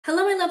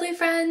Hello my lovely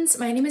friends,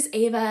 my name is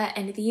Ava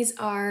and these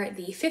are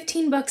the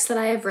 15 books that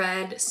I have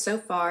read so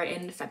far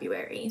in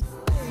February.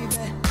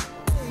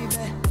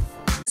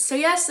 So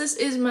yes, this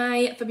is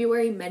my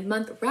February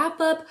mid-month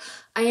wrap-up.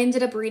 I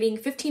ended up reading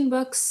 15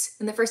 books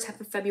in the first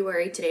half of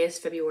February. Today is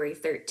February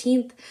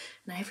 13th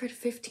and I've read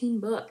 15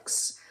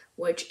 books,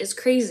 which is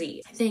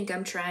crazy. I think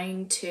I'm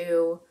trying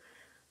to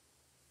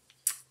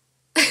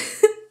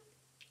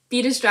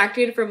be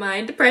distracted from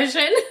my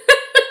depression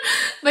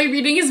by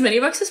reading as many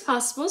books as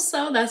possible,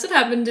 so that's what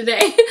happened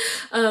today.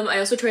 I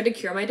also tried to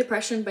cure my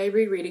depression by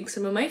rereading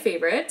some of my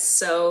favorites,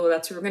 so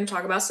that's what we're going to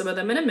talk about some of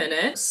them in a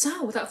minute.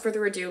 So without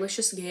further ado, let's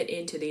just get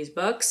into these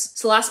books.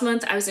 So last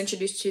month I was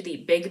introduced to the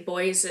Big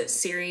Boys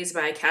series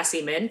by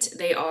Haley Mtz.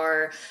 They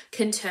are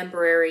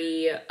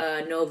contemporary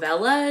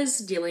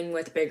novellas dealing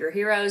with bigger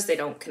heroes. They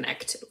don't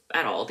connect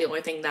at all. The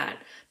only thing that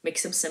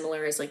makes them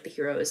similar is like the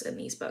heroes in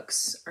these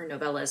books or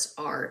novellas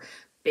are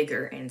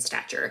bigger in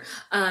stature.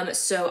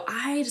 So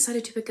I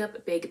decided to pick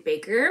up Big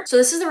Baker. So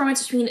this is the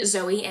romance between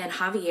Zoe and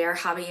Javier.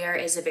 Javier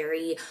is a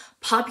very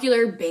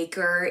popular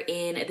baker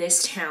in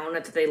this town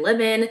that they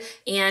live in,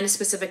 and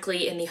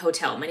specifically in the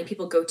hotel. Many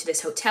people go to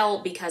this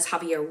hotel because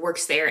Javier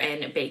works there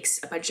and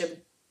bakes a bunch of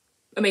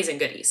amazing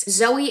goodies.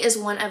 Zoe is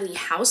one of the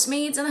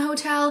housemaids in the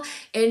hotel,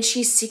 and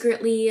she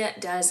secretly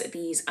does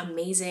these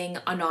amazing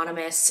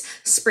anonymous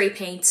spray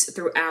paints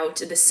throughout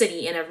the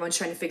city, and everyone's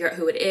trying to figure out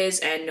who it is,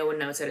 and no one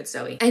knows that it's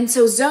Zoe. And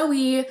so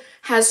Zoe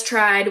has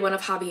tried one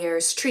of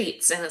Javier's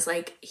treats, and it's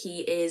like he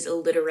is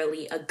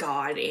literally a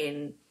god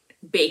in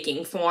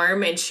baking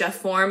form and chef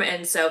form,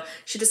 and so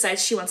she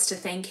decides she wants to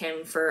thank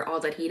him for all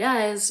that he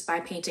does by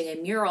painting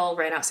a mural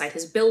right outside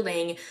his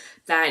building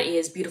that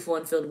is beautiful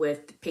and filled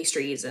with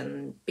pastries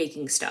and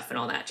baking stuff and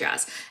all that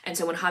jazz. And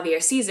so when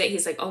Javier sees it,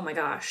 he's like, oh my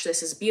gosh,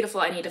 this is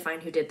beautiful, I need to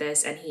find who did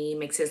this, and he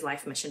makes his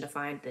life mission to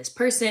find this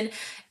person,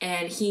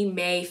 and he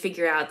may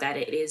figure out that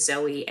it is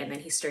Zoe, and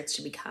then he starts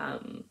to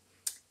become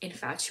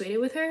infatuated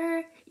with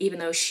her, even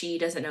though she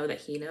doesn't know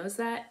that he knows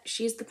that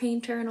she's the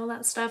painter and all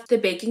that stuff. The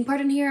baking part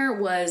in here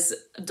was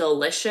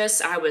delicious.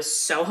 I was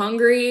so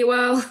hungry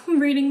while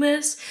reading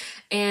this,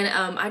 and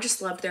I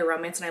just loved their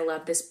romance, and I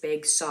love this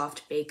big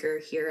soft baker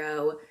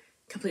hero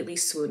completely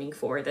swooning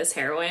for this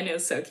heroine. It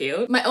was so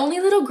cute. My only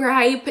little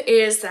gripe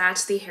is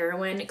that the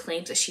heroine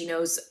claims that she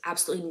knows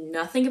absolutely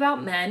nothing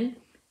about men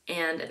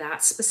and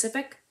that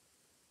specific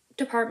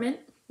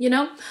department, you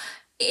know?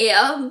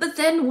 Yeah, but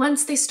then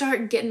once they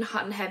start getting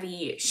hot and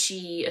heavy,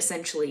 she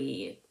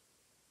essentially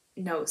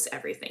knows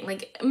everything.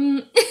 Like,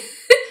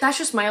 that's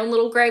just my own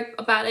little gripe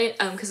about it,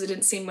 because it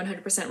didn't seem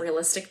 100%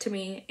 realistic to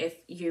me. If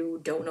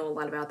you don't know a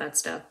lot about that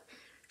stuff,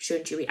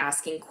 shouldn't you be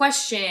asking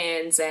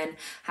questions and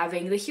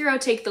having the hero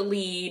take the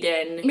lead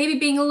and maybe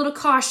being a little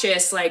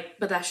cautious, like,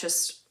 but that's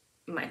just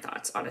my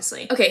thoughts,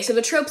 honestly. Okay, so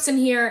the tropes in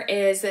here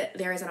is that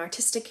there is an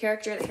artistic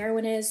character, the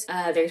heroine is.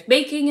 There's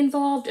baking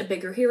involved, a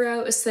bigger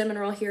hero, a cinnamon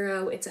roll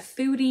hero. It's a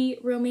foodie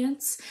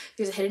romance.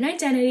 There's a hidden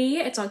identity.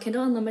 It's on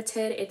Kindle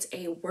Unlimited. It's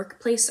a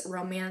workplace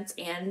romance,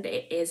 and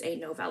it is a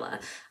novella.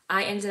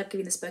 I ended up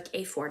giving this book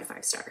a 4 to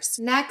 5 stars.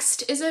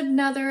 Next is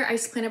another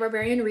Ice Planet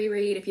Barbarian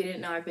reread. If you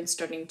didn't know, I've been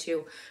starting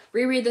to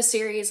reread the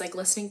series, like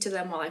listening to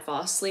them while I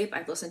fall asleep.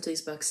 I've listened to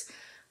these books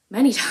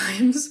many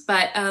times,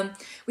 but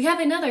we have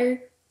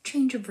another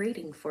change of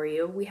rating for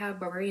you. We have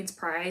Barbarian's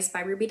Prize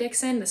by Ruby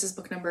Dixon. This is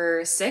book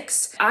number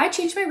 6. I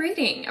changed my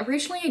rating.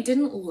 Originally, I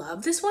didn't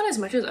love this one as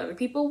much as other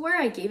people were.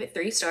 I gave it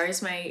 3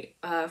 stars my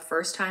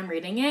first time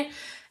reading it,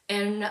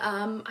 and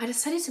I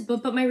decided to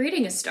bump up my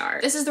rating a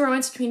star. This is the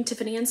romance between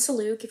Tiffany and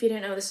Saluk. If you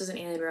didn't know, this is an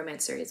alien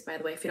romance series, by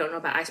the way. If you don't know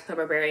about Ice Planet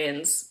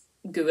Barbarians,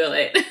 Google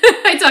it.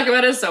 I talk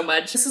about it so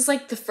much. This is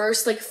like the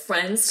first like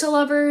friends to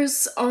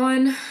lovers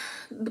on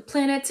the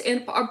planet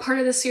and are part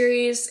of the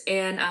series,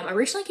 and I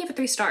originally gave it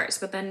 3 stars,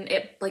 but then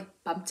it like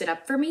bumped it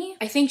up for me.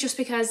 I think just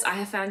because I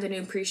have found a new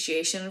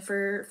appreciation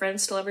for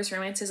friends to lovers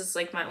romances. It's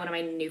like one of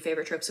my new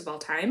favorite tropes of all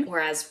time,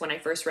 whereas when I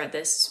first read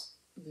this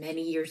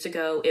many years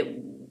ago, it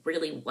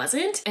really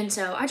wasn't. And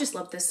so I just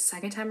loved this the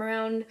second time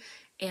around.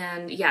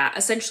 And yeah,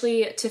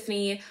 essentially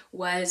Tiffany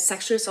was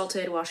sexually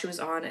assaulted while she was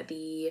on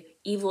the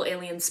evil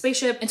alien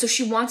spaceship. And so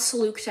she wants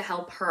Saluk to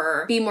help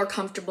her be more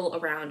comfortable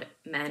around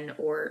men,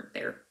 or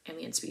their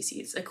alien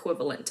species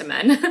equivalent to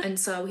men. And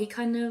so he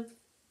kind of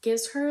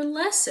gives her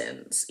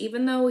lessons,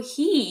 even though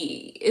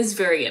he is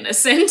very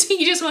innocent.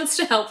 He just wants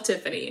to help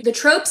Tiffany. The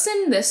tropes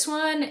in this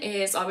one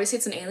is obviously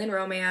it's an alien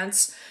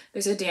romance.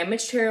 There's a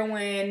damaged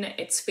heroine.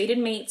 It's fated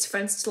mates,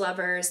 friends to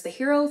lovers. The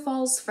hero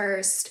falls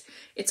first.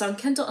 It's on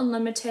Kindle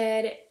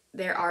Unlimited.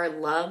 There are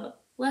love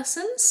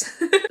lessons.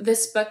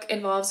 This book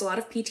involves a lot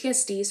of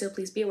PTSD, so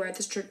please be aware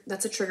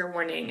that's a trigger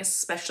warning,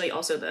 especially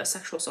also the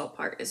sexual assault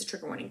part is a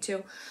trigger warning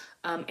too.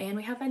 And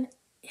we have an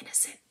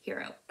innocent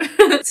hero.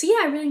 So yeah,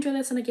 I really enjoyed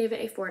this and I gave it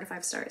a 4 to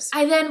 5 stars.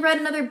 I then read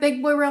another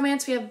big boy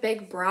romance. We have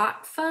Big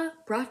Bratva.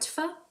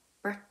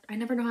 I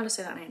never know how to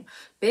say that name.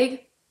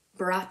 Big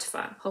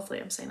Bratva.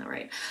 Hopefully I'm saying that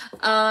right.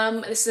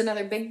 This is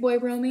another big boy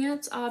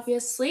romance,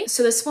 obviously.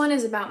 So this one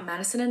is about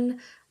Madison and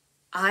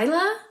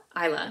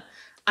Isla.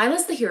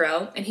 Isla's the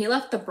hero, and he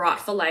left the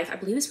Bratva life. I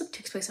believe this book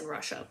takes place in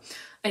Russia.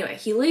 Anyway,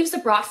 he leaves the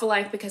Bratva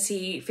life because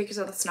he figures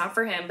out that's not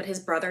for him, but his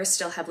brother is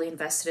still heavily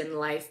invested in the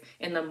life,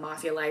 in the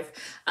mafia life.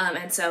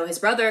 And so his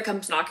brother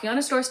comes knocking on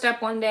his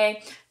doorstep one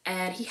day,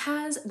 and he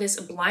has this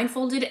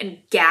blindfolded and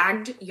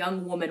gagged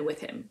young woman with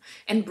him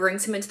and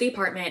brings him into the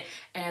apartment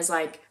and is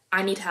like,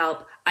 I need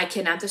help. I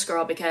kidnapped this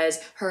girl because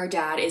her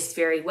dad is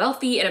very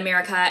wealthy in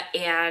America,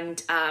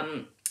 and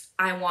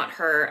I want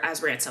her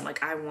as ransom.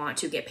 Like, I want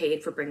to get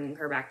paid for bringing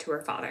her back to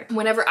her father.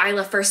 Whenever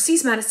Isla first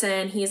sees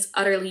Madison, he's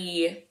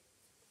utterly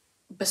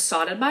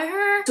besotted by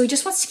her. So he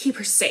just wants to keep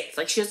her safe.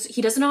 Like,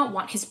 he does not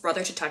want his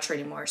brother to touch her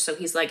anymore. So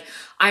he's like,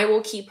 I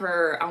will keep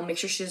her. I'll make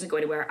sure she doesn't go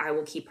anywhere. I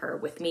will keep her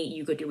with me.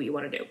 You go do what you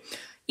want to do.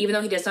 Even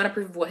though he does not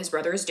approve of what his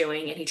brother is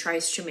doing, and he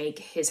tries to make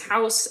his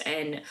house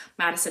and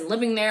Madison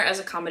living there as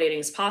accommodating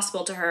as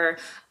possible to her,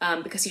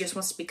 because he just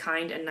wants to be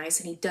kind and nice,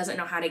 and he doesn't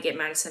know how to get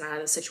Madison out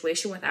of the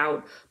situation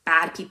without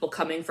bad people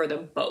coming for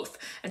them both.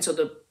 And so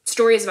the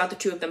story is about the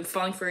two of them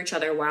falling for each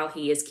other while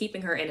he is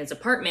keeping her in his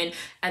apartment,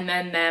 and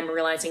then them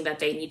realizing that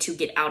they need to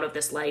get out of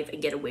this life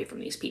and get away from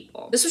these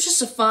people. This was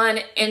just a fun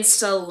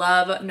insta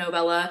love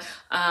novella.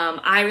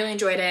 I really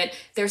enjoyed it.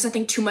 There's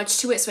nothing too much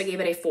to it, so I gave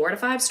it a 4 out of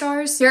 5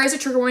 stars. There is a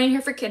trigger warning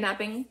here for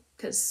kidnapping,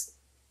 because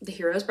the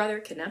hero's brother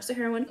kidnaps the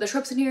heroine. The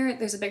tropes in here,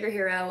 there's a bigger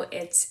hero.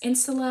 It's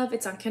insta love.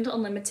 It's on Kindle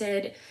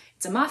Unlimited.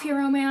 It's a mafia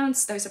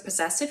romance. There's a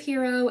possessive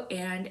hero,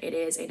 and it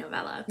is a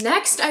novella.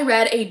 Next, I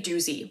read a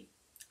doozy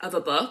of a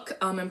book,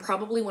 and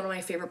probably one of my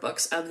favorite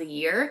books of the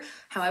year.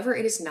 However,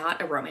 it is not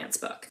a romance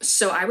book.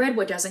 So I read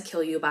What Doesn't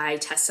Kill You by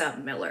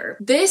Tessa Miller.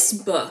 This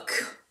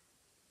book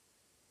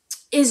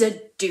is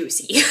a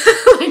doozy,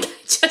 like I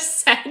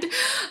just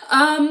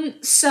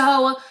said.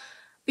 So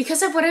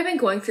because of what I've been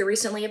going through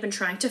recently, I've been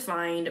trying to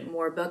find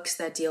more books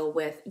that deal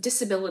with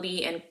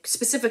disability and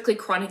specifically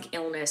chronic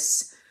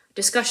illness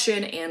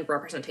discussion and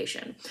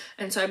representation.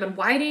 And so I've been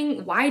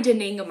widening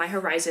my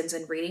horizons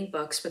and reading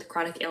books with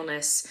chronic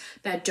illness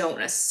that don't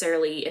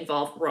necessarily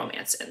involve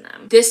romance in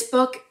them. This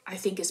book, I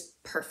think, is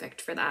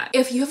perfect for that.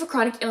 If you have a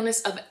chronic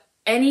illness of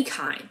any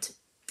kind,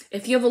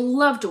 if you have a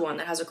loved one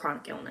that has a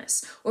chronic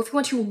illness, or if you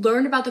want to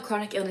learn about the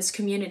chronic illness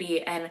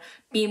community and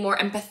be more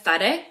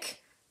empathetic,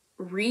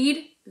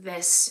 read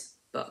this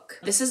book.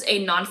 This is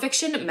a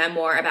nonfiction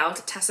memoir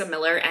about Tessa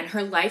Miller and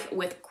her life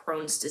with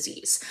Crohn's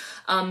disease.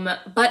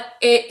 But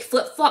it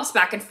flip-flops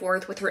back and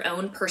forth with her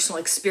own personal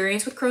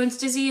experience with Crohn's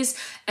disease,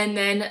 and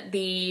then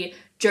the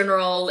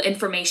general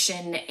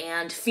information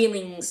and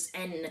feelings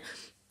and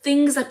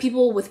things that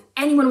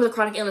anyone with a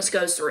chronic illness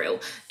goes through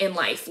in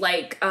life.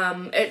 Like,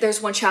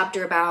 there's one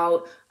chapter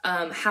about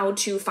how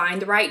to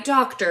find the right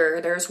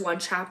doctor. There's one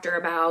chapter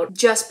about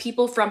just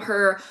people from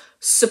her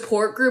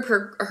support group,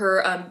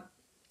 her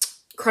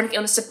chronic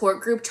illness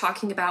support group,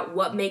 talking about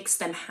what makes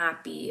them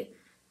happy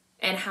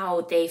and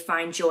how they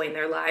find joy in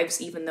their lives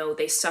even though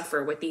they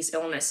suffer with these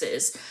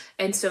illnesses.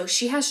 And so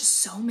she has just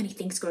so many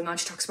things going on.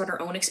 She talks about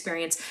her own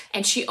experience,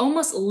 and she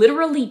almost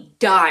literally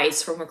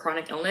dies from her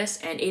chronic illness,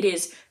 and it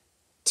is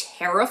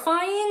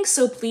terrifying.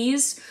 So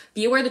please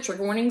be aware of the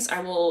trigger warnings. I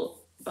will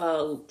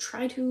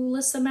try to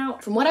list them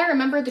out. From what I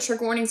remember, the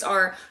trigger warnings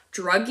are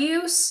drug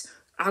use,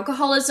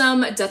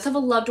 alcoholism, death of a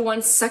loved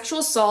one, sexual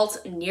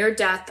assault, near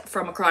death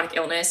from a chronic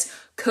illness,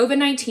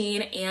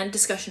 COVID-19, and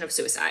discussion of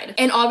suicide.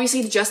 And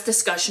obviously just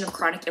discussion of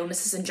chronic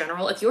illnesses in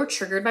general. If you're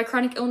triggered by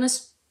chronic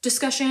illness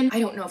discussion, I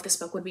don't know if this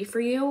book would be for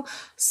you.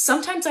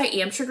 Sometimes I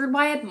am triggered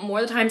by it, but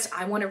more of the times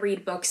I want to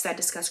read books that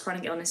discuss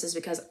chronic illnesses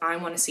because I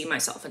want to see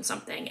myself in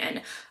something.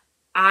 And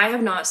I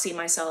have not seen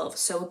myself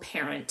so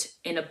apparent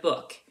in a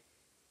book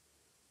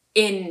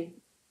in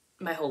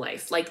my whole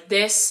life. Like,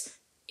 this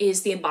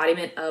is the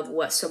embodiment of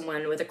what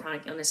someone with a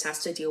chronic illness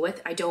has to deal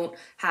with. I don't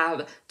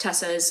have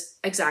Tessa's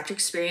exact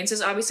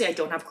experiences. Obviously, I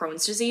don't have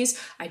Crohn's disease.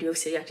 I do have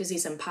celiac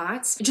disease and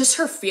POTS. Just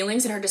her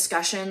feelings and her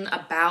discussion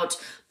about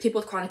people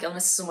with chronic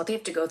illnesses and what they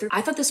have to go through.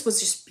 I thought this was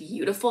just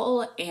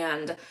beautiful,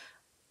 and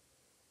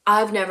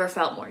I've never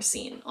felt more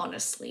seen,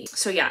 honestly.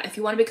 So yeah, if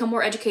you want to become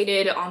more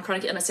educated on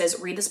chronic illnesses,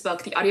 read this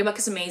book. The audiobook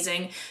is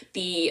amazing.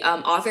 The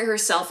author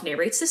herself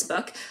narrates this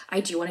book.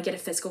 I do want to get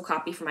a physical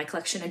copy for my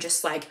collection and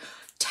just like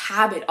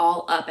tab it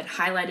all up and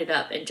highlight it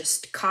up and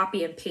just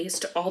copy and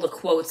paste all the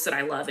quotes that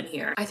I love in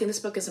here. I think this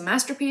book is a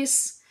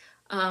masterpiece,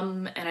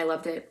 and I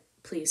loved it.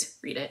 Please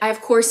read it. I, of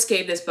course,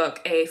 gave this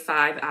book a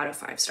 5 out of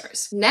 5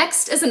 stars.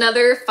 Next is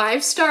another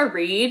 5-star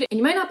read, and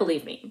you might not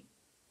believe me,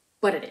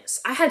 but it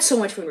is. I had so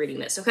much fun reading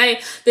this, okay?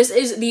 This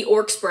is The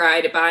Orc's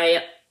Bride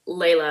by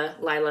Lila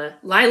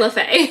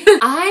Faye.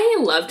 I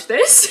loved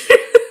this.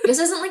 This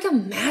isn't like a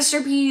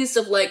masterpiece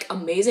of like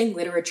amazing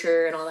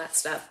literature and all that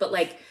stuff, but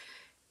like,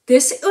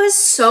 this was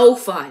so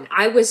fun.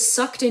 I was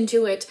sucked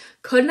into it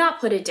Could not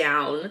put it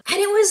down. And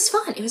it was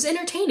fun. It was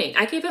entertaining.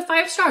 I gave it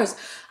 5 stars.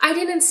 I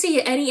didn't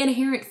see any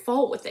inherent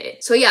fault with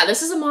it. So yeah,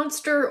 this is a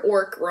monster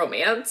orc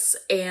romance,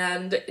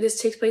 and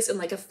this takes place in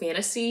like a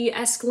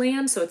fantasy-esque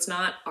land, so it's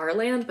not our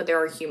land, but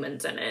there are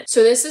humans in it.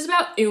 So this is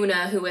about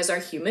Una, who is our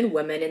human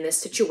woman in this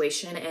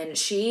situation, and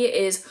she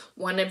is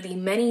one of the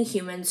many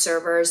human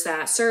servers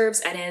that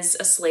serves and is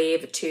a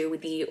slave to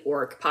the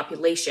orc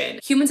population.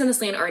 Humans in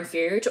this land are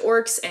inferior to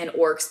orcs, and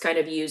orcs kind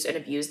of use and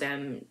abuse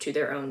them to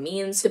their own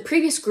means. The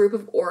previous group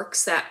of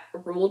orcs that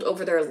ruled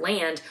over their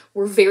land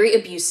were very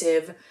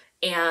abusive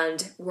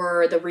and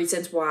were the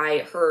reasons why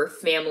her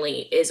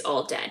family is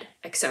all dead,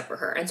 except for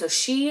her. And so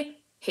she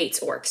hates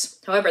orcs.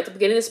 However, at the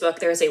beginning of this book,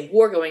 there is a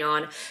war going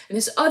on, and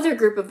this other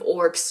group of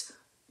orcs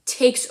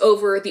takes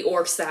over the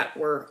orcs that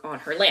were on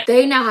her land.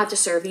 They now have to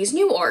serve these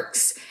new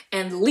orcs,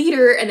 and the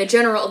leader and the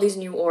general of these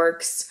new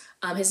orcs,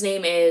 his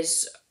name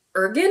is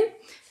Ergen.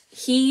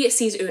 He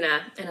sees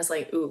Una and is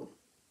like, ooh,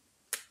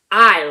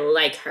 I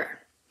like her.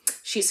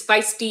 She's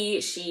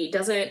feisty. She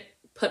doesn't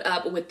put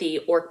up with the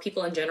orc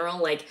people in general.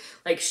 Like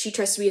she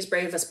tries to be as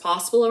brave as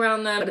possible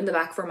around them, but in the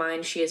back of her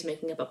mind, she is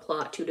making up a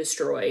plot to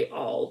destroy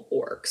all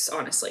orcs,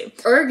 honestly.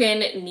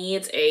 Ergen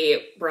needs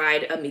a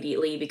bride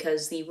immediately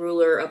because the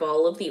ruler of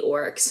all of the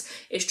orcs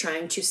is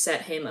trying to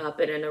set him up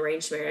in an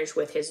arranged marriage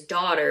with his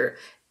daughter,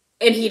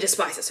 and he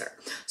despises her.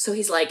 So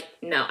he's like,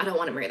 no, I don't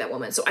want to marry that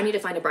woman. So I need to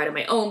find a bride of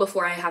my own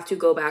before I have to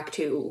go back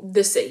to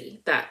the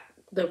city that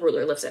the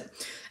ruler lives in.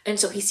 And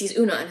so he sees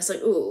Una and is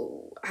like,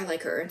 ooh, I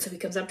like her. And so he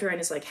comes up to her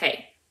and is like,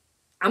 hey,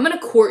 I'm gonna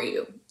court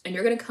you and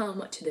you're gonna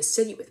come to the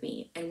city with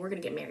me and we're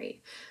gonna get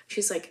married.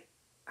 She's like,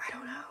 I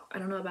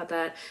don't know about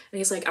that. And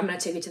he's like, I'm gonna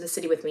take you to the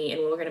city with me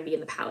and we're gonna be in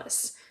the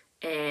palace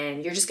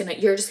and you're just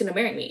gonna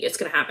marry me. It's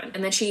gonna happen.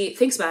 And then she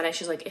thinks about it.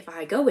 She's like, if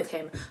I go with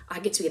him, I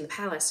get to be in the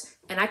palace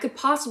and I could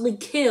possibly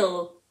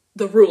kill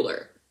the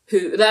ruler.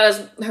 That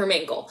is her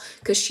main goal,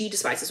 because she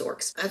despises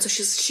orcs. And so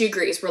she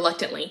agrees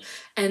reluctantly.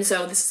 And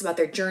so this is about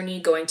their journey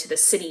going to the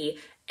city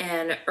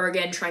and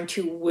Ergen trying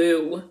to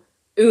woo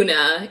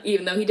Una,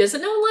 even though he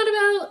doesn't know a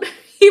lot about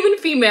human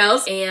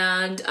females,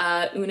 and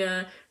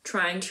Una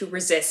trying to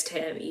resist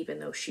him, even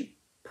though she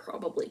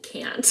probably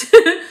can't.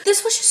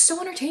 This was just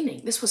so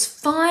entertaining. This was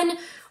fun.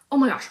 Oh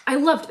my gosh, I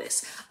loved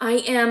this. I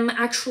am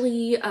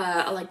actually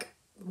like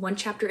 1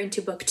 chapter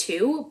into book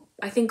 2.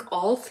 I think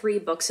all 3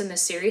 books in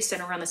this series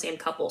center around the same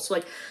couple. So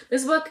like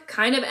this book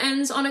kind of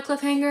ends on a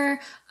cliffhanger.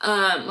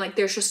 Like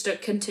there's just a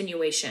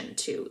continuation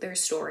to their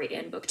story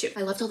in book 2.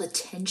 I loved all the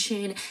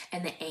tension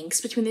and the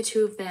angst between the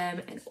two of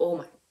them, and oh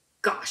my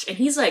gosh. And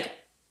he's like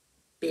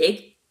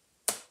big.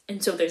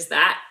 And so there's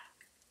that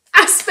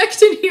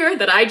aspect in here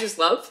that I just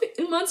love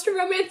in monster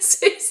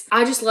romances.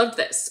 I just loved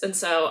this. And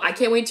so I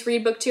can't wait to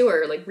read book 2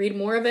 or like read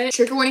more of it.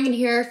 Trigger warning in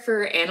here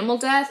for animal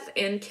death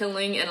and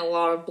killing and a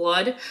lot of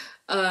blood.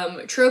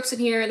 Tropes in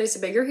here, there's a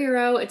bigger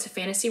hero, it's a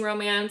fantasy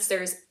romance,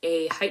 there's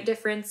a height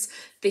difference,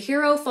 the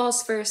hero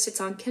falls first,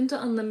 it's on Kindle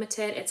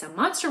Unlimited, it's a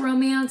monster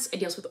romance, it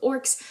deals with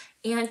orcs,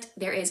 and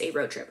there is a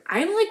road trip.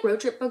 I like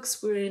road trip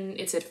books when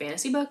it's in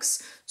fantasy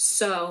books,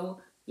 so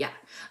yeah.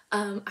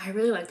 I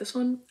really like this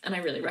one, and I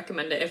really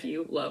recommend it if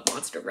you love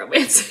monster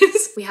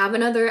romances. We have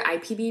another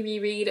IPB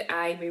reread.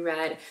 I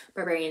reread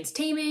Barbarian's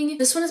Taming.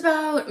 This one is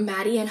about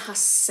Maddie and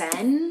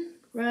Hassan,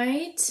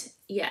 right?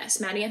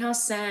 Yes, Maddie and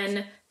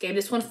Hassan. Gave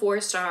this one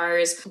 4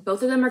 stars.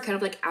 Both of them are kind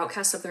of like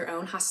outcasts of their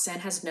own. Hassan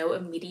has no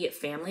immediate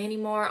family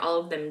anymore. All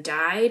of them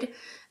died.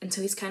 And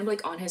so he's kind of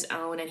like on his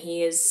own, and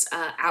he is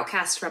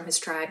outcast from his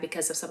tribe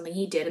because of something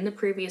he did in the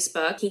previous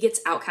book. He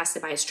gets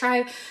outcasted by his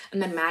tribe,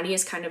 and then Maddie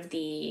is kind of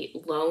the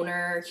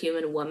loner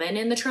human woman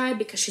in the tribe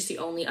because she's the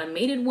only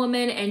unmated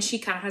woman, and she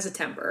kind of has a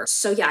temper.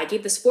 So yeah, I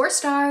gave this 4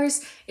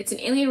 stars. It's an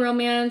alien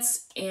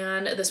romance,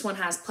 and this one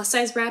has plus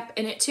size rep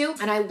in it too.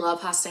 And I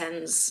love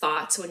Hassan's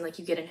thoughts when like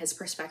you get in his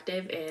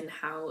perspective and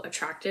how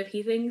attractive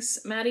he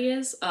thinks Maddie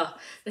is.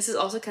 This is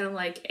also kind of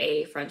like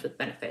a friends with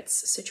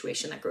benefits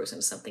situation that grows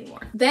into something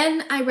more.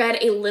 Then I read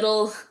a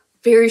little,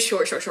 very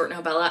short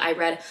novella. I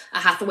read A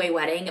Hathaway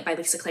Wedding by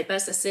Lisa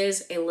Kleypas. This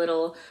is a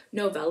little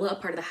novella, a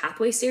part of the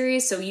Hathaway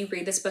series. So you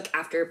read this book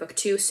after book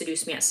 2,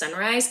 Seduce Me at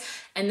Sunrise.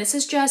 And this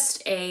is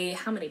just a,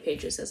 how many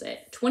pages is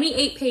it?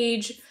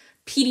 28-page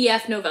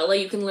PDF novella.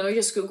 You can literally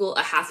just Google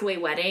A Hathaway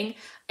Wedding,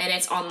 and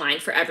it's online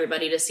for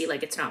everybody to see.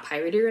 Like, it's not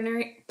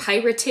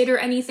pirated or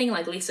anything.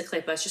 Like, Lisa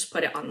Kleypas just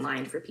put it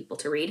online for people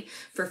to read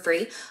for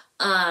free.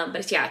 But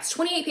it's, yeah, it's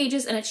 28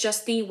 pages, and it's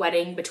just the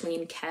wedding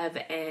between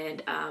Kev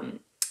and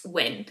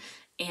Wynn.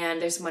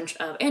 And there's a bunch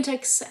of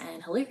antics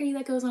and hilarity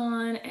that goes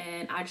on,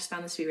 and I just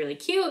found this to be really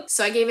cute.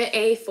 So I gave it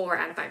a 4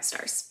 out of 5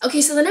 stars.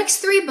 Okay, so the next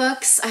 3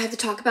 books I have to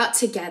talk about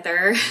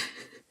together.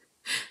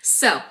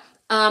 So,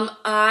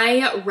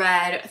 I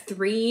read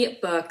 3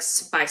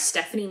 books by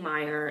Stephanie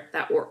Meyer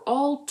that were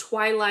all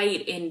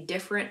Twilight in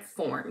different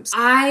forms.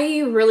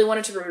 I really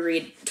wanted to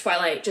reread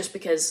Twilight just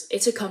because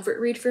it's a comfort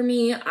read for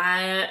me.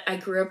 I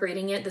grew up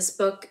reading it. This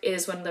book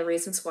is one of the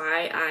reasons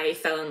why I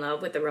fell in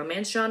love with the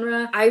romance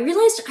genre. I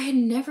realized I had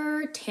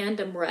never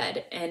tandem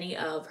read any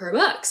of her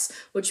books,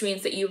 which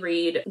means that you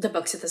read the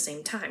books at the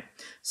same time.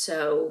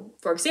 So,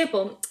 for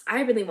example,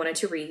 I really wanted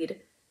to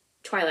read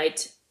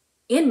Twilight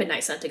and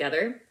Midnight Sun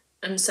together.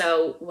 And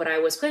so what I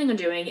was planning on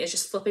doing is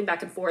just flipping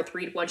back and forth,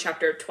 read 1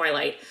 chapter of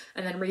Twilight,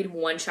 and then read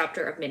 1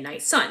 chapter of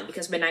Midnight Sun,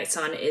 because Midnight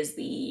Sun is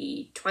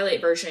the Twilight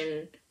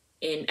version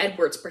in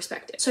Edward's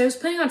perspective. So I was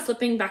planning on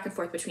flipping back and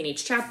forth between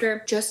each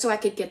chapter, just so I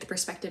could get the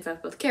perspective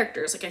of both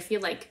characters. Like, I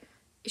feel like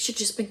it should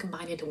just been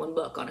combined into 1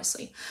 book,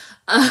 honestly.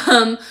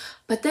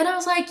 But then I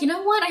was like, you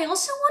know what? I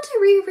also want to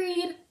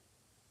reread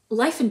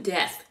Life and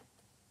Death.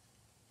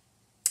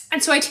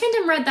 And so I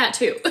tandem read that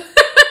too.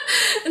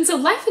 And so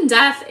Life and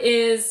Death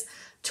is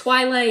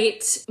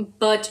Twilight,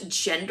 but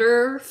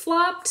gender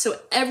flopped. So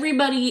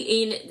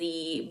everybody in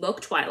the book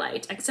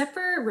Twilight, except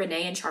for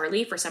Renee and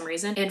Charlie for some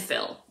reason, and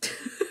Phil,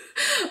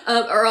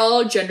 are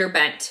all gender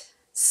bent.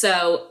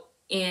 So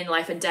in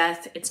Life and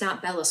Death, it's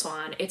not Bella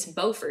Swan, it's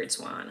Beaufort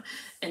Swan.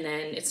 And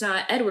then it's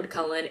not Edward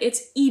Cullen,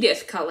 it's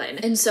Edith Cullen.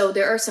 And so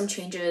there are some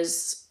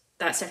changes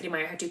that Stephanie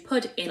Meyer had to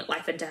put in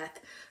Life and Death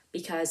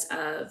because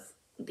of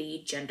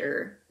the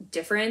gender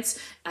difference,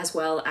 as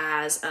well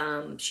as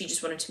she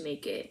just wanted to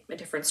make it a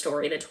different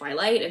story than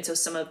Twilight, and so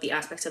some of the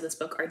aspects of this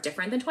book are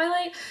different than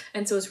Twilight,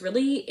 and so it's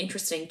really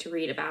interesting to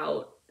read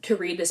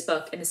this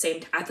book at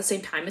the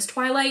same time as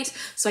Twilight,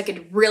 so I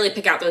could really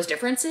pick out those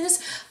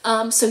differences.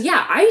 So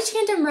yeah, I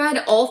tandem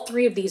read all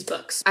 3 of these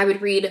books. I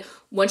would read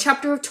 1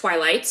 chapter of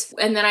Twilight,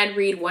 and then I'd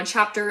read 1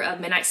 chapter of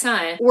Midnight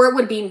Sun, or it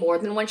would be more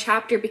than 1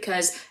 chapter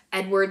because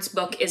Edward's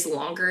book is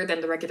longer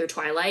than the regular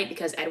Twilight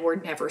because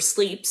Edward never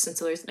sleeps, and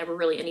so there's never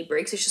really any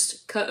breaks. It's just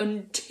a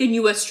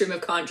continuous stream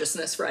of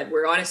consciousness for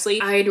Edward, honestly.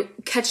 I'd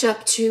catch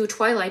up to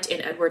Twilight in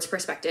Edward's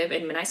perspective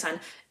in Midnight Sun,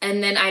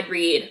 and then I'd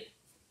read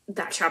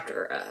that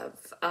chapter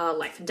of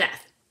Life and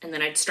Death, and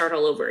then I'd start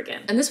all over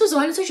again. And this was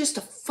honestly just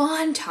a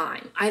fun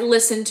time. I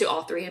listened to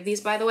all 3 of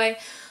these, by the way.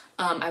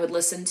 I would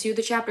listen to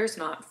the chapters,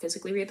 not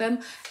physically read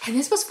them, and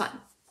this was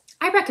fun.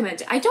 I recommend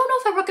it. I don't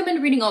know if I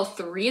recommend reading all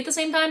 3 at the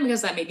same time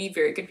because that may be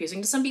very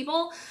confusing to some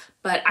people,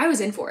 but I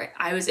was in for it.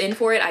 I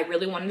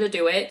really wanted to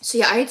do it. So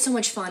yeah, I had so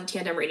much fun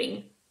tandem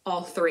reading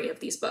all 3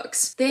 of these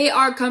books. They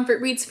are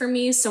comfort reads for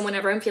me, so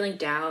whenever I'm feeling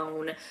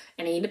down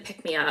and I need to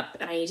pick me up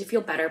and I need to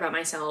feel better about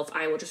myself,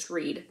 I will just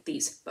read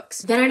these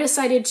books. Then I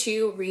decided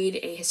to read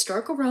a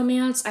historical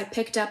romance. I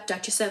picked up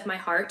Duchess of My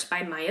Heart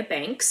by Maya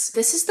Banks.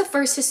 This is the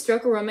first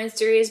historical romance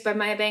series by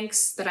Maya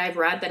Banks that I've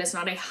read that is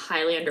not a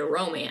Highlander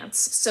romance.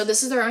 So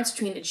this is the romance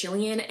between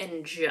Jillian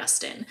and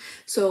Justin.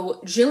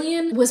 So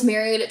Jillian was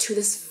married to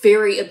this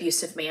very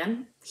abusive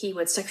man. He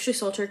would sexually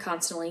assault her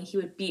constantly. He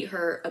would beat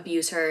her,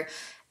 abuse her,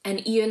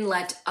 and even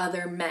let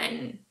other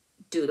men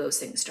do those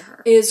things to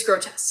her. It is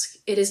grotesque.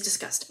 It is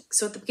disgusting.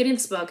 So at the beginning of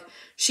this book,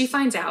 she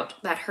finds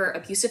out that her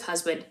abusive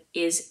husband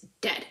is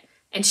dead,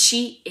 and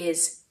she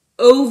is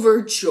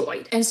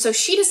overjoyed. And so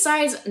she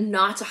decides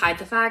not to hide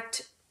the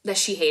fact that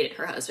she hated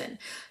her husband.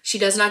 She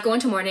does not go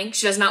into mourning.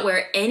 She does not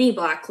wear any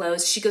black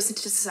clothes. She goes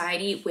into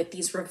society with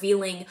these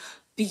revealing,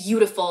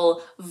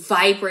 beautiful,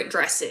 vibrant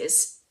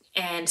dresses,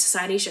 and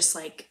society's just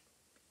like,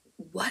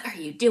 what are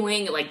you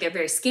doing? Like, they're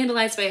very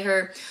scandalized by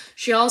her.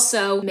 She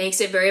also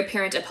makes it very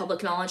apparent at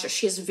public knowledge that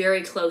she is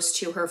very close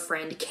to her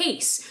friend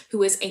Case,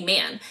 who is a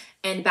man.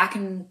 And back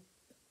in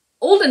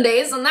olden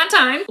days, in that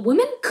time,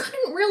 women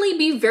couldn't really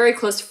be very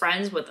close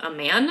friends with a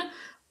man,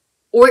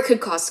 or it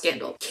could cause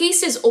scandal.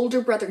 Case's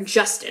older brother,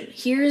 Justin,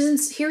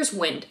 hears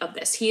wind of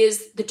this. He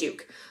is the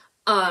Duke.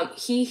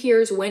 He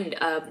hears wind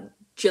of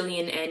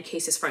Jillian and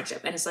Case's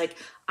friendship, and it's like,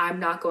 I'm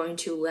not going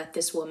to let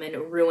this woman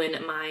ruin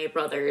my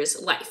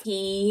brother's life.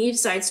 He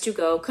decides to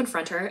go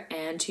confront her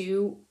and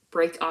to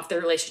break off their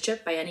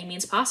relationship by any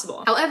means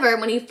possible. However,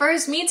 when he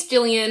first meets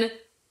Jillian,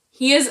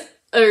 he is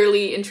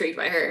utterly intrigued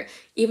by her,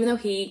 even though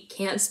he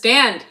can't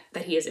stand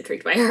that he is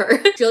intrigued by her.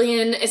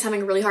 Jillian is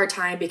having a really hard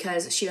time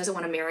because she doesn't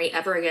want to marry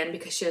ever again,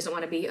 because she doesn't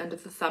want to be under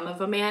the thumb of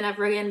a man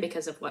ever again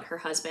because of what her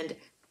husband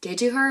did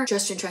to her.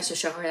 Justin tries to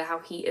show her how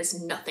he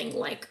is nothing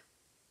like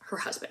her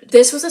husband.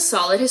 This was a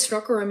solid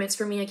historical romance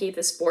for me. I gave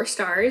this 4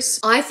 stars.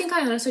 I think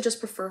I honestly just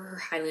prefer her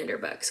Highlander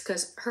books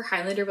because her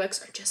Highlander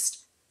books are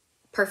just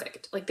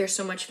perfect. Like, they're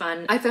so much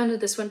fun. I found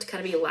this one to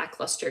kind of be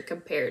lackluster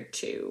compared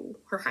to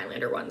her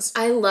Highlander ones.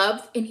 I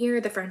love in here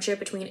the friendship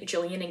between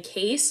Jillian and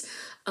Case.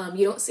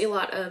 You don't see a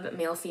lot of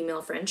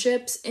male-female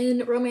friendships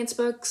in romance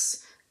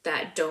books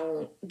that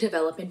don't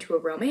develop into a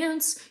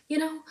romance, you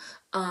know?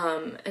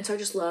 And so I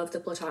just love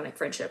the platonic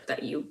friendship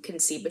that you can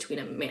see between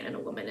a man and a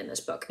woman in this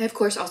book. I, of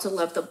course, also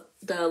love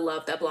the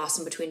love that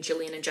blossomed between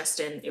Jillian and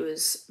Justin. It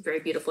was very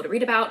beautiful to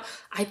read about.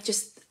 It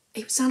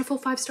was not a full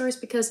 5 stars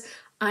because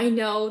I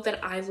know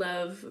that I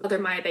love other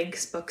Maya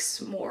Banks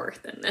books more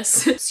than this.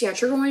 So yeah,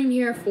 trigger warning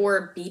here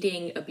for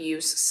beating,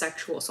 abuse,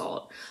 sexual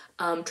assault.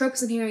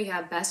 Tropes in here, you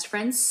have best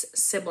friend's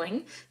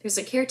sibling, there's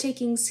a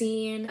caretaking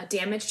scene, a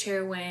damaged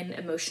heroine,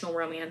 emotional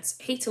romance,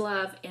 hate to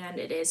love, and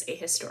it is a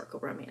historical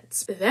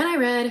romance. Then I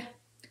read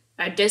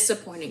a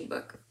disappointing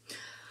book.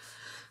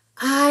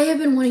 I have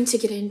been wanting to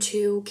get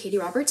into Katie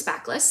Roberts'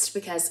 backlist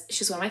because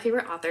she's one of my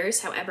favorite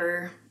authors.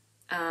 However,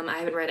 I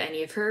haven't read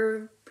any of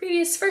her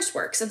previous first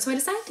works, and so I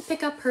decided to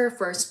pick up her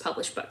first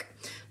published book,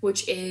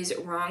 which is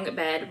Wrong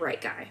Bed,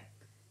 Right Guy.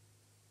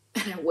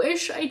 And I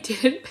wish I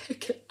didn't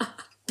pick it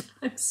up.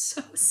 I'm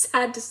so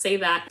sad to say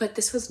that, but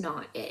this was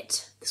not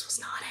it. This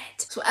was not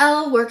it. So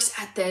Elle works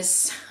at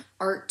this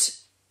art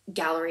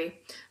gallery,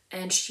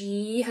 and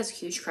she has a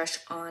huge crush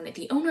on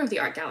the owner of the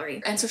art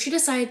gallery. And so she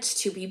decides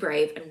to be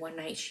brave, and one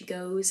night she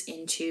goes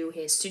into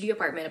his studio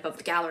apartment above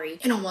the gallery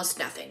and almost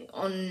nothing.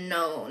 Oh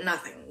no,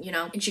 nothing, you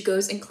know? And she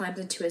goes and climbs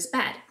into his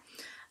bed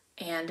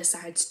and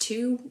decides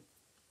to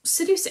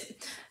seduce him.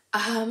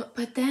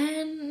 But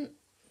then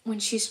when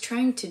she's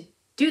trying to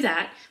do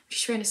that,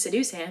 she's trying to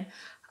seduce him,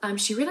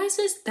 she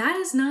realizes that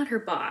is not her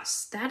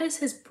boss. That is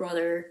his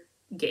brother,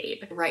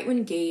 Gabe. Right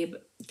when Gabe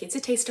gets a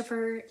taste of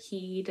her,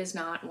 he does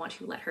not want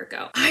to let her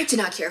go. I did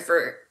not care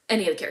for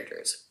any of the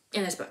characters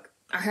in this book.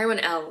 Our heroine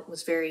Elle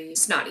was very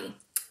snotty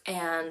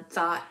and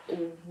thought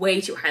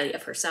way too highly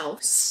of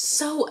herself.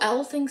 So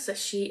Elle thinks that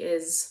she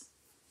is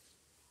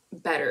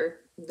better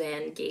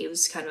than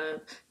Gabe's kind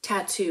of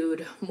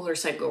tattooed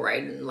motorcycle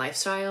riding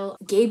lifestyle.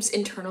 Gabe's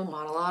internal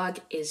monologue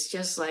is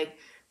just like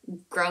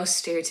gross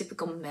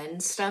stereotypical men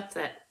stuff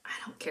that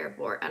I don't care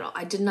for at all.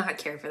 I did not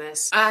care for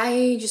this.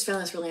 I just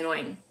found this really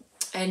annoying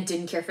and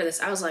didn't care for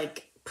this. I was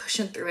like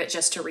pushing through it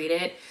just to read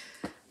it.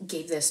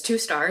 Gave this 2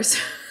 stars.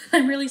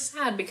 I'm really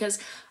sad because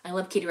I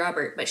love Katie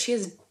Robert, but she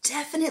has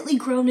definitely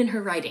grown in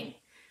her writing.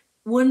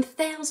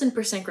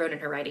 1000% grown in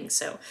her writing.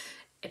 So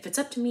if it's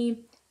up to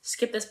me,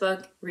 skip this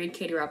book, read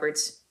Katie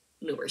Roberts'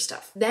 newer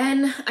stuff.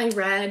 Then I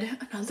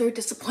read another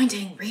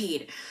disappointing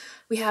read.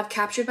 We have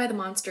Captured by the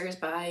Monsters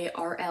by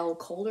R.L.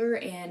 Colder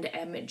and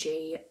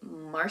M.J.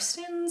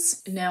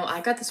 Marstons. Now,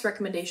 I got this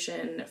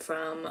recommendation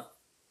from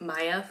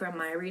Maya from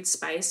Maya Reads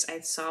Spice.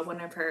 I saw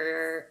one of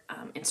her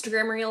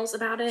Instagram reels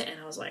about it, and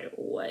I was like,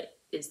 what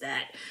is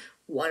that?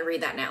 Want to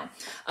read that now.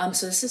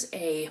 So this is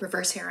a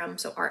reverse harem,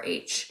 so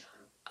RH,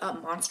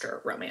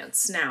 monster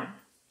romance. Now.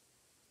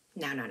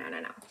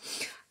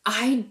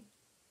 I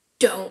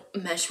don't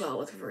mesh well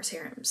with reverse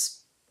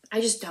harems. I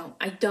just don't.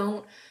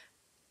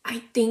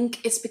 I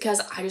think it's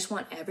because I just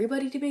want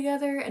everybody to be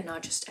together and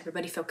not just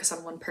everybody focus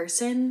on one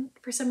person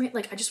for some reason.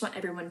 Like, I just want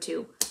everyone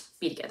to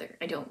be together.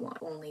 I don't want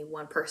only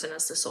one person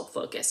as the sole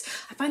focus.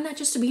 I find that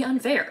just to be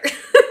unfair.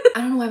 I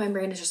don't know why my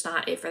brain is just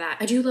not it for that.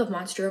 I do love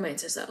monster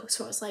romances though.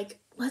 So I was like,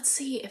 let's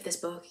see if this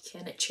book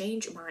can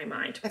change my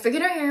mind. I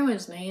forget her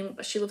heroine's name,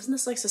 but she lives in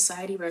this like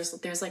society where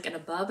there's like an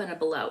above and a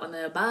below. And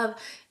the above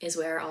is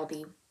where all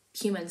the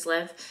humans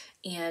live,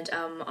 and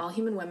all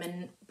human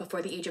women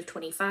before the age of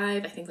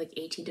 25, I think like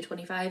 18 to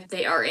 25,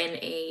 they are in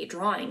a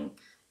drawing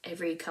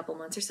every couple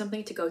months or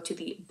something to go to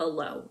the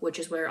below, which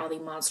is where all the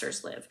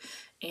monsters live,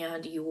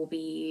 and you will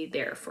be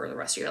there for the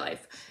rest of your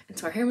life. And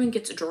so our heroine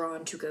gets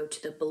drawn to go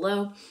to the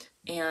below,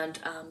 and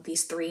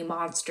these 3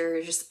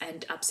 monsters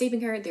end up saving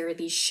her. They're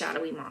these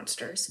shadowy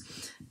monsters,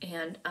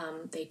 and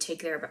they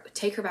take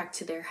her back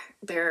to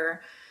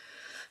their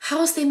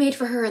house they made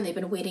for her, and they've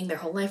been waiting their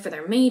whole life for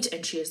their mate,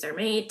 and she is their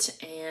mate,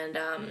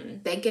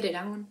 and they get it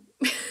on.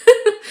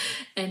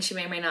 And she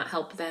may or may not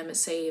help them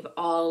save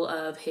all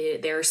of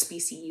their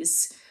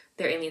species,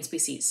 their alien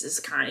species'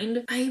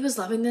 kind. I was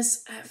loving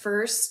this at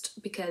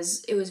first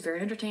because it was very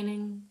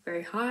entertaining,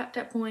 very hot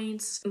at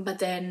points, but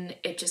then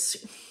it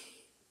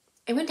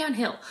went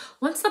downhill.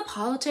 Once the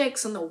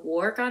politics and the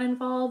war got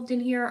involved in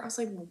here, I was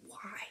like,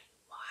 why?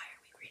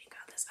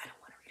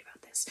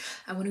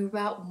 I want to read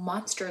about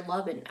monster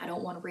loving. I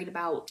don't want to read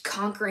about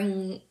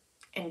conquering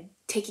and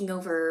taking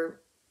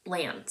over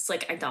lands.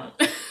 Like, I don't.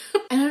 And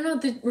I don't know,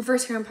 the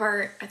reverse harem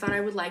part, I thought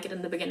I would like it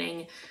in the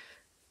beginning.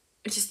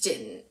 It just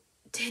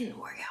didn't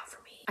work out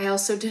for me. I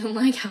also didn't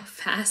like how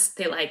fast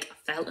they like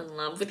fell in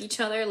love with each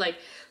other. Like,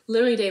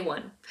 literally day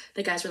 1,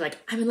 the guys were like,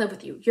 I'm in love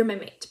with you. You're my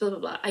mate, blah, blah,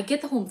 blah. I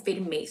get the whole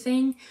fated mate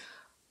thing,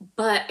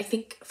 but I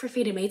think for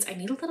fated mates, I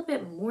need a little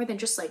bit more than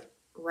just like,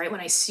 right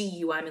when I see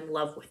you, I'm in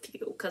love with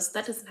you, because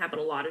that doesn't happen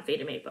a lot in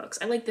fated mate books.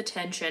 I like the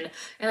tension,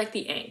 I like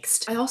the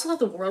angst. I also thought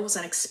the world was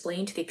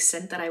unexplained to the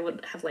extent that I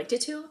would have liked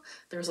it to.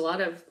 There was a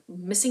lot of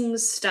missing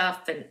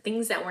stuff and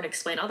things that weren't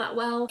explained all that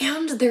well.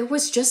 And there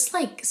was just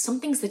like some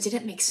things that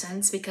didn't make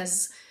sense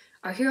because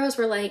our heroes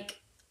were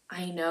like,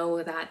 I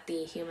know that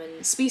the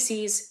human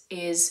species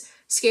is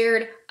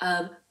scared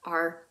of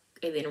our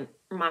alien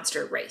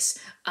monster race,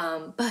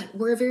 but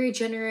we're very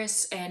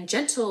generous and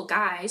gentle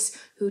guys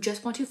who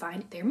just want to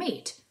find their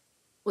mate.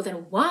 Well,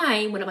 then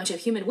why, when a bunch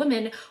of human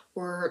women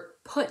were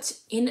put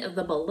in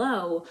the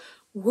below,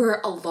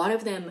 were a lot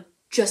of them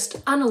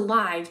just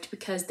unalived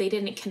because they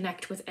didn't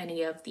connect with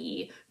any of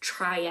the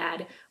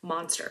triad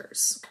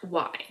monsters.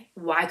 Why?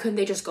 Why couldn't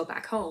they just go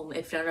back home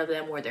if none of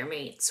them were their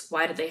mates?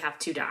 Why did they have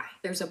to die?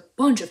 There's a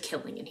bunch of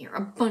killing in here,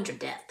 a bunch of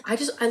death.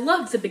 I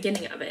loved the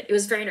beginning of it. It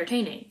was very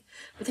entertaining,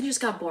 but then it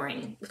just got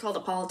boring with all the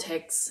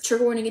politics.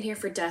 Trigger warning in here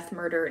for death,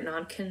 murder,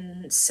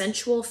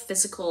 non-consensual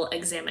physical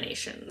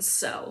examinations.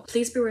 So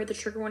please beware the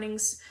trigger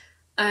warnings.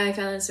 I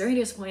found this very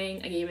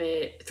disappointing. I gave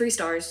it 3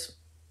 stars.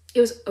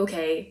 It was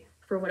okay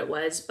for what it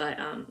was, but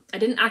I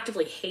didn't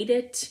actively hate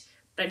it,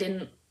 but I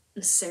didn't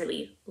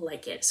necessarily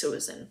like it, so it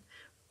was an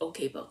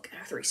okay book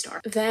at a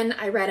 3-star. Then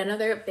I read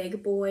another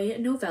big boy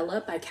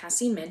novella by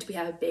Haley Mtz. We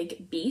have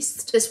Big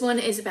Beast. This one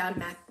is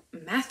about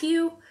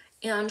Matthew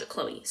and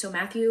Chloe. So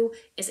Matthew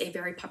is a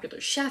very popular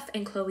chef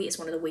and Chloe is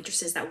one of the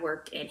waitresses that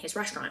work in his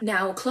restaurant.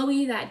 Now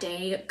Chloe that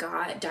day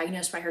got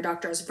diagnosed by her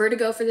doctor as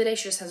vertigo for the day.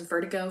 She just has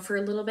vertigo for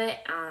a little bit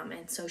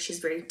and so she's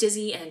very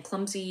dizzy and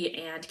clumsy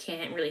and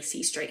can't really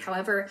see straight.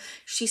 However,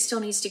 she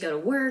still needs to go to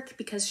work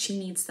because she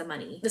needs the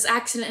money. This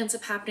accident ends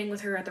up happening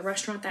with her at the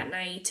restaurant that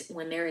night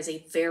when there is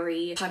a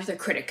very popular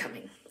critic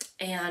coming.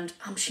 And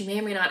she may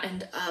or may not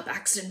end up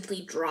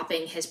accidentally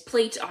dropping his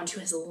plate onto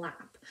his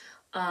lap.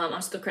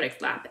 Onto the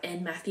critic's lap,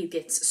 and Matthew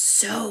gets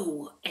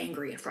so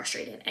angry and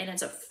frustrated and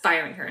ends up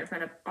firing her in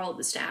front of all of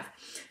the staff,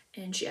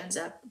 and she ends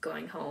up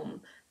going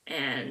home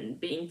and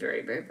being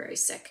very, very, very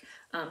sick.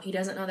 He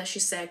doesn't know that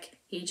she's sick.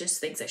 He just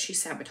thinks that she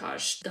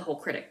sabotaged the whole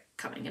critic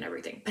coming and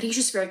everything. But he's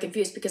just very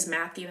confused because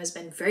Matthew has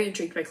been very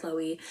intrigued by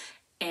Chloe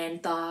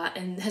and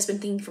has been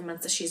thinking for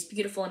months that she's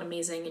beautiful and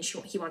amazing and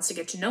he wants to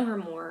get to know her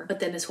more, but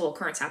then this whole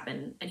occurrence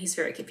happened and he's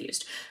very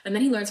confused. And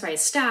then he learns by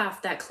his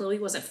staff that Chloe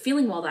wasn't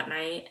feeling well that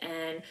night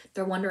and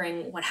they're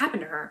wondering what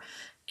happened to her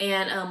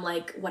and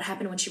like what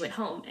happened when she went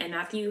home. And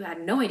Matthew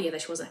had no idea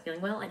that she wasn't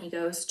feeling well and he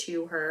goes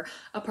to her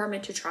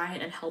apartment to try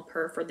and help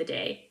her for the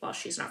day while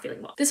she's not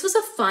feeling well. This was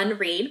a fun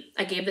read.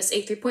 I gave this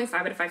a 3.5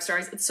 out of 5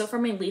 stars. It's so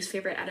far my least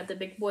favorite out of the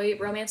big boy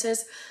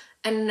romances.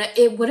 And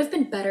it would have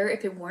been better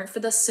if it weren't for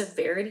the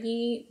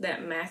severity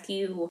that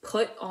Matthew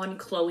put on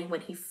Chloe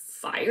when he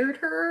fired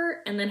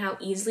her and then how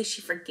easily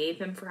she forgave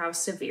him for how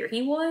severe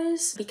he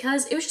was.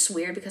 Because it was just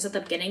weird because at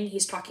the beginning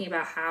he's talking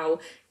about how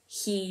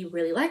he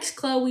really likes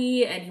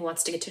Chloe and he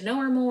wants to get to know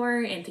her more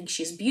and thinks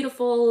she's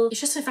beautiful.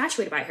 He's just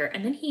infatuated by her.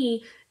 And then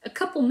he, a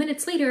couple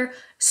minutes later,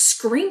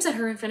 screams at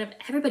her in front of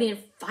everybody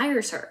and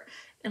fires her.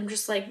 And I'm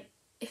just like,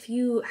 if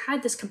you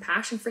had this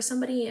compassion for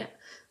somebody,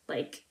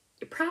 like,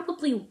 you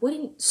probably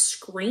wouldn't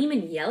scream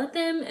and yell at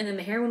them and then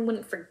the heroine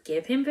wouldn't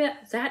forgive him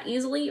that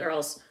easily, or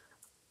else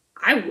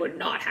I would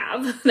not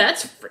have.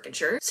 That's freaking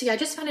sure. So yeah, I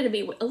just found it to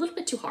be a little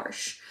bit too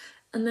harsh.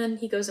 And then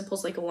he goes and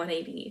pulls like a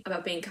 180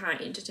 about being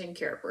kind and taking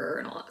care of her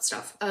and all that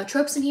stuff.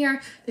 Tropes in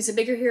here, there's a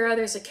bigger hero,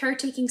 there's a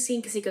caretaking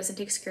scene because he goes and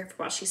takes care of her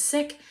while she's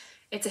sick.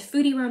 It's a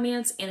foodie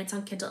romance and it's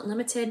on Kindle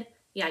Unlimited.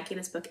 Yeah, I gave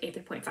this book a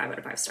 3.5 out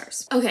of 5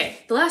 stars. Okay,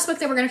 the last book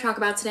that we're gonna talk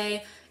about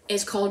today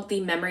is called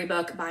The Memory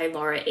Book by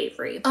Laura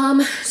Avery.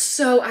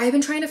 So I've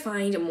been trying to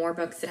find more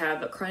books that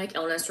have chronic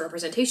illness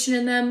representation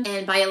in them,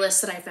 and by a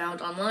list that I found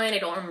online, I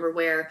don't remember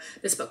where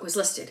this book was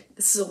listed.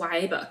 This is a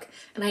YA book,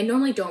 and I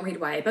normally don't read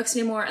YA books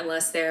anymore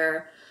unless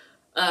they're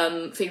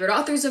favorite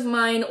authors of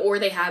mine or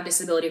they have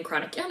disability and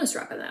chronic illness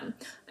rep in them.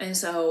 And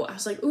so I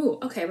was like, ooh,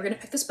 okay, we're gonna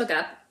pick this book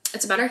up.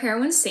 It's about our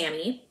heroine,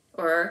 Sammy,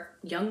 or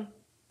young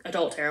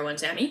adult heroine,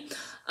 Sammy.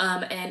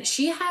 And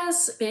she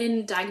has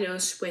been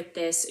diagnosed with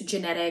this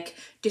genetic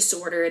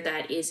disorder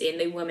that is in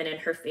the woman in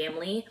her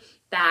family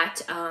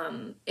that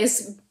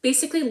is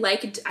basically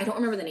like, I don't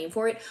remember the name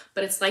for it,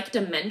 but it's like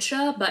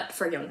dementia, but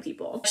for young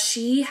people.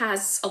 She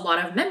has a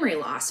lot of memory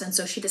loss, and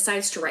so she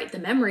decides to write the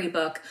memory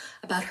book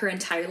about her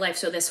entire life.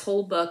 So this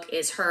whole book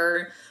is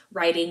her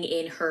writing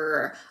in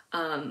her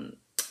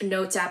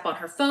notes app on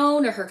her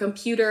phone or her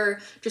computer,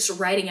 just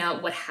writing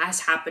out what has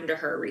happened to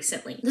her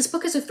recently. This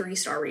book is a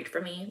 3-star read for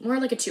me,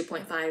 more like a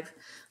 2.5,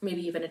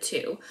 maybe even a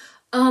 2.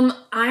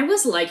 I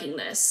was liking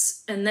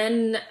this, and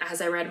then as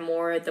I read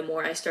more, the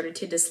more I started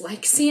to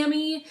dislike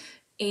Sammy,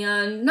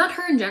 and not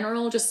her in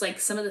general, just like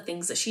some of the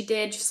things that she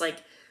did, just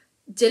like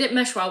didn't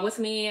mesh well with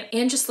me,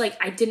 and just like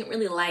I didn't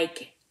really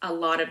like a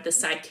lot of the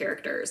side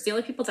characters. The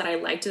only people that I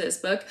liked in this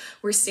book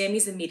were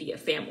Sammy's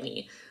immediate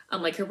family.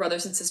 Like her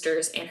brothers and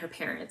sisters and her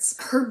parents.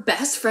 Her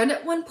best friend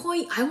at one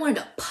point, I wanted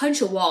to punch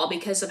a wall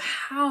because of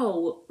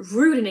how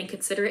rude and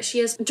inconsiderate she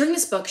is. During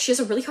this book, she has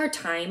a really hard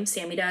time,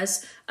 Sammy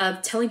does,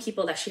 of telling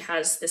people that she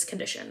has this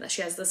condition, that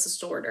she has this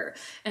disorder.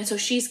 And so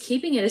she's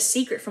keeping it a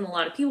secret from a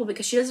lot of people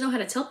because she doesn't know how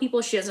to tell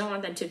people. She doesn't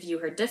want them to view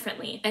her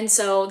differently. And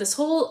so this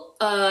whole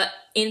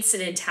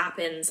incident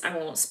happens. I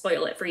won't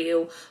spoil it for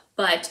you,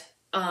 but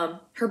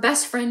her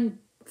best friend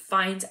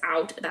finds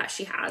out that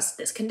she has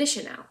this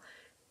condition now.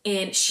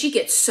 And she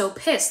gets so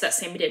pissed that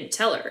Sammy didn't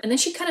tell her. And then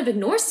she kind of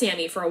ignores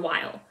Sammy for a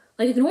while.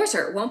 Like, ignores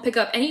her, won't pick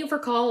up any of her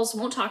calls,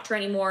 won't talk to her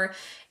anymore.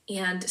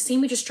 And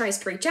Sammy just tries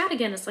to reach out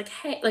again. It's like,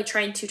 hey, like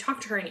trying to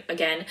talk to her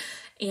again.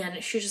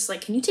 And she's just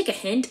like, can you take a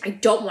hint? I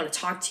don't want to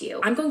talk to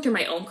you. I'm going through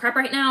my own crap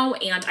right now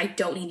and I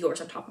don't need yours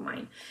on top of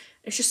mine.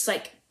 It's just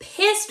like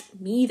pissed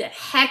me the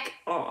heck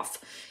off.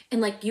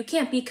 And like, you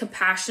can't be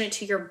compassionate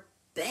to your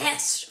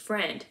best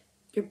friend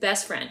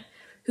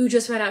who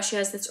just found out she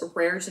has this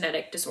rare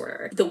genetic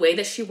disorder. The way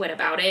that she went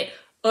about it,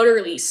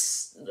 utterly,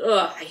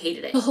 I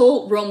hated it. The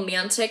whole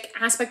romantic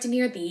aspect in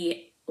here,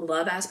 the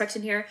love aspect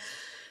in here,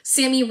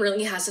 Sammy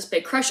really has this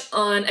big crush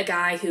on a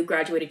guy who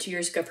graduated 2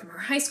 years ago from her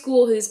high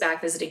school, who's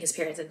back visiting his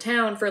parents in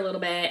town for a little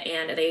bit,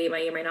 and they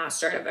may or may not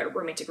start a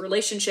romantic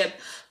relationship.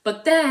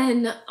 But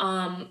then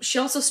she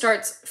also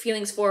starts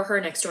feelings for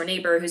her next door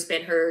neighbor, who's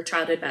been her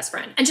childhood best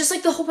friend. And just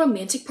like the whole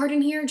romantic part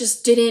in here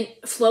just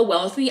didn't flow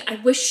well with me. I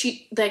wish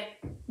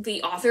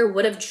the author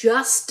would have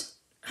just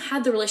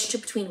had the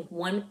relationship between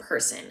one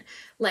person.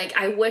 Like,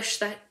 I wish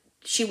that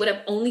she would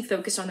have only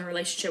focused on the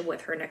relationship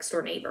with her next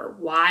door neighbor.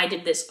 Why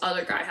did this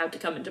other guy have to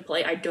come into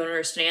play? I don't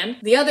understand.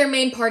 The other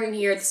main part in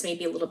here, this may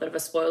be a little bit of a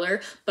spoiler,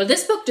 but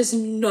this book does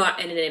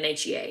not end in an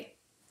HEA.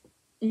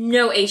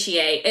 No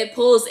HEA. It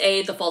pulls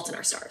a The Fault in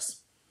Our Stars.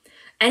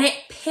 And it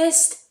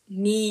pissed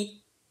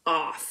me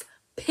off.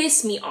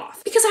 Pissed me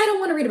off. Because I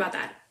don't want to read about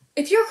that.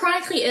 If you're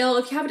chronically ill,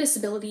 if you have a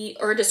disability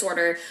or a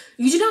disorder,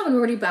 you do not want to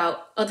worry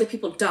about other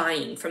people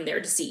dying from their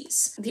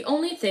disease. The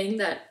only thing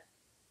that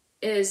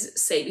is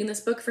saving this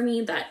book for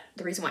me, that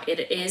the reason why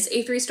it is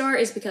a 3-star,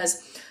 is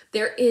because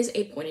there is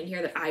a point in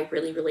here that I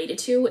really related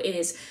to,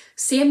 is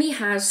Sammy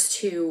has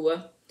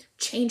to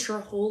change her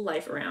whole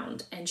life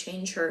around and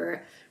change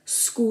her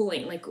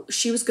schooling. Like,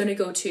 she had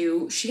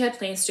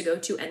plans to go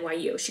to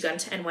NYU. She got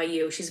into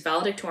NYU. She's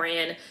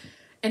valedictorian,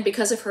 and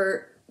because of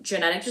her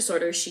genetic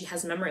disorder, she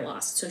has memory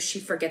loss. So she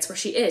forgets where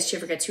she is. She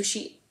forgets who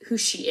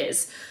she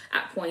is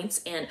at points.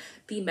 And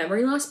the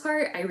memory loss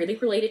part, I really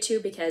related to,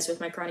 because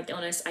with my chronic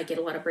illness, I get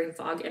a lot of brain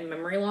fog and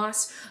memory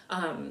loss.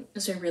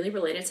 So I really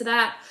related to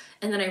that.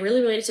 And then I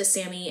really related to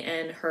Sammy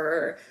and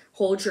her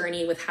whole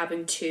journey with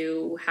having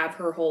to have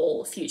her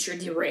whole future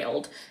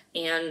derailed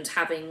and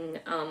having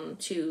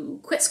to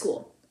quit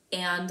school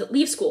and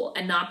leave school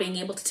and not being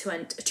able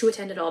to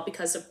attend at all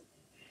because of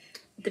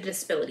the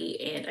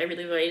disability. And I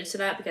really related to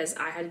that because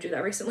I had to do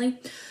that recently.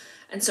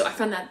 And so I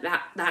found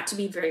that to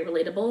be very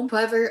relatable.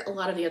 However, a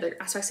lot of the other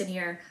aspects in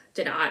here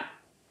did not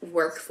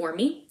work for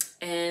me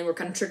and were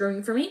kind of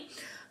triggering for me,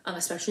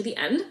 especially the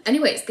end.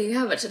 Anyways, there you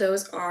have it.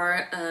 Those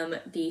are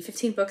the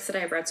 15 books that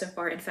I've read so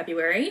far in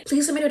February.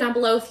 Please let me know down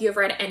below if you have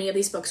read any of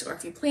these books or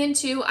if you plan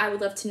to. I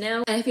would love to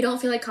know. And if you don't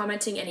feel like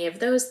commenting any of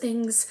those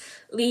things,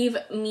 leave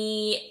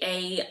me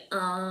a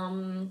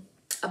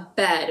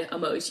bed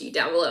emoji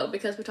down below,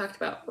 because we talked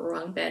about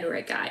wrong bed,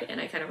 right guy, and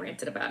I kind of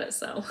ranted about it.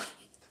 So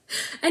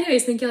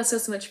anyways, thank you all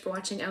so much for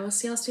watching. I will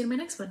see y'all soon in my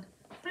next one.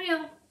 Bye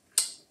y'all.